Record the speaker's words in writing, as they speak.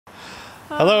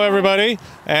Hello, everybody.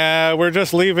 We're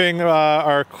just leaving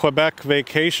our Quebec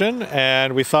vacation,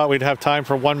 and we thought we'd have time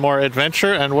for one more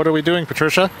adventure. And what are we doing,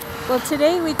 Patricia? Well,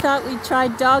 today we thought we'd try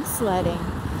dog sledding.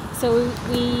 So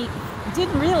we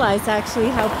didn't realize actually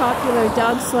how popular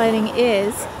dog sledding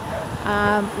is.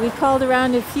 We called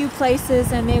around a few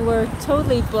places and they were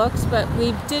totally booked, but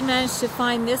we did manage to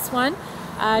find this one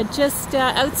just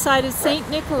outside of St.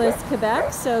 Nicholas,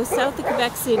 Quebec, so south of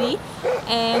Quebec City.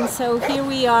 And so here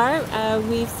we are.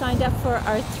 We've signed up for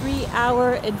our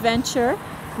 3-hour adventure.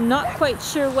 Not quite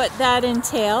sure what that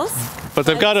entails. But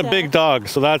they've got a big dog,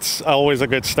 so that's always a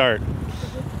good start.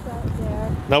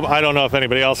 No, I don't know if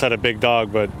anybody else had a big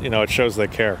dog, but you know, it shows they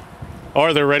care.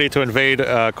 Or they're ready to invade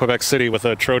Quebec City with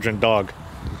a Trojan dog.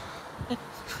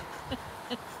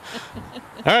 All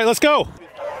right, let's go.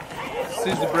 This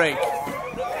is the brake.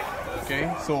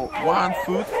 Okay, so one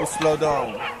foot to slow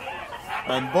down,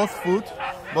 and both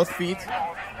feet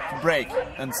to brake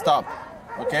and stop.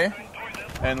 Okay,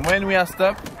 and when we are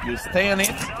stopped, you stay on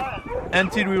it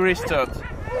until we restart.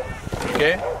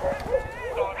 Okay.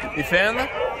 If end,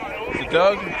 the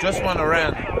dog just wanna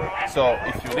run. So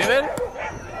if you leave it,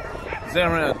 they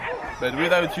run. But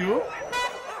without you,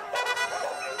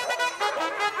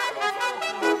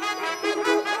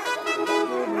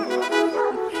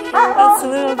 it's a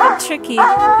little bit tricky. These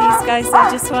guys, they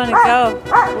just want to go.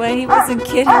 When he wasn't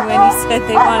kidding when he said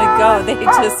they want to go, they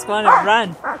just want to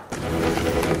run.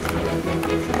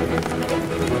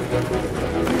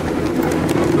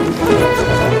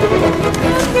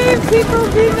 Okay, people,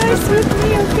 be nice with me,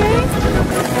 okay?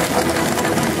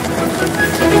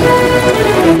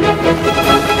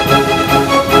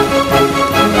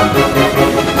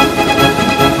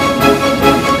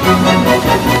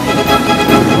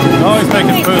 Oh, he's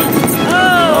making food.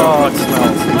 Oh, it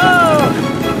smells.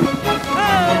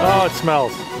 Oh, it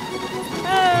smells.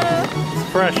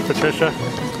 It's fresh, Patricia.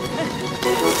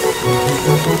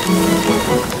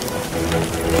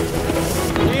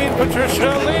 Lead,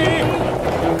 Patricia, lead!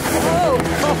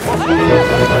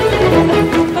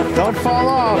 Don't fall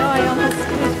off. No, I almost did.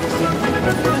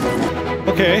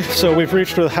 Okay, so we've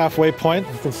reached the halfway point.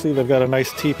 You can see they've got a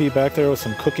nice teepee back there with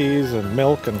some cookies and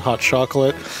milk and hot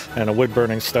chocolate and a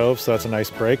wood-burning stove, so that's a nice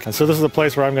break. And so this is the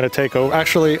place where I'm going to take over.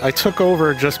 Actually, I took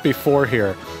over just before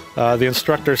here. The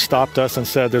instructor stopped us and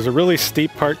said, there's a really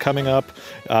steep part coming up.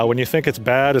 When you think it's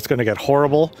bad, it's going to get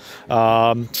horrible.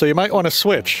 So you might want to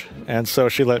switch. And so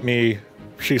she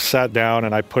sat down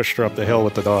and I pushed her up the hill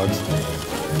with the dogs.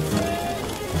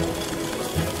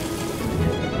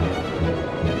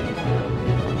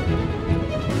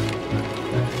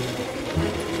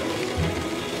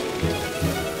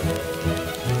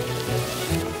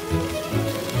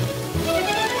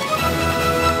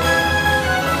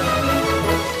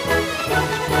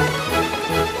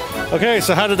 Okay,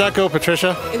 so how did that go,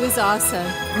 Patricia? It was awesome.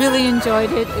 Really enjoyed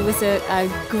it. It was a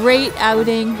great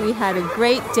outing. We had a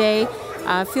great day.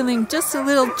 Feeling just a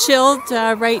little chilled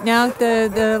right now at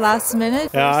the last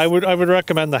minute. Yeah, I would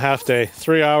recommend the half day.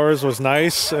 3 hours was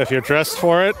nice if you're dressed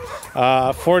for it.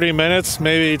 40 minutes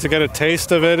maybe to get a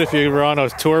taste of it if you were on a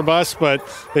tour bus, but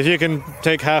if you can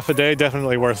take half a day,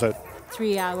 definitely worth it.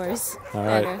 3 hours. All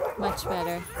right. Better, much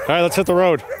better. All right, let's hit the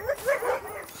road.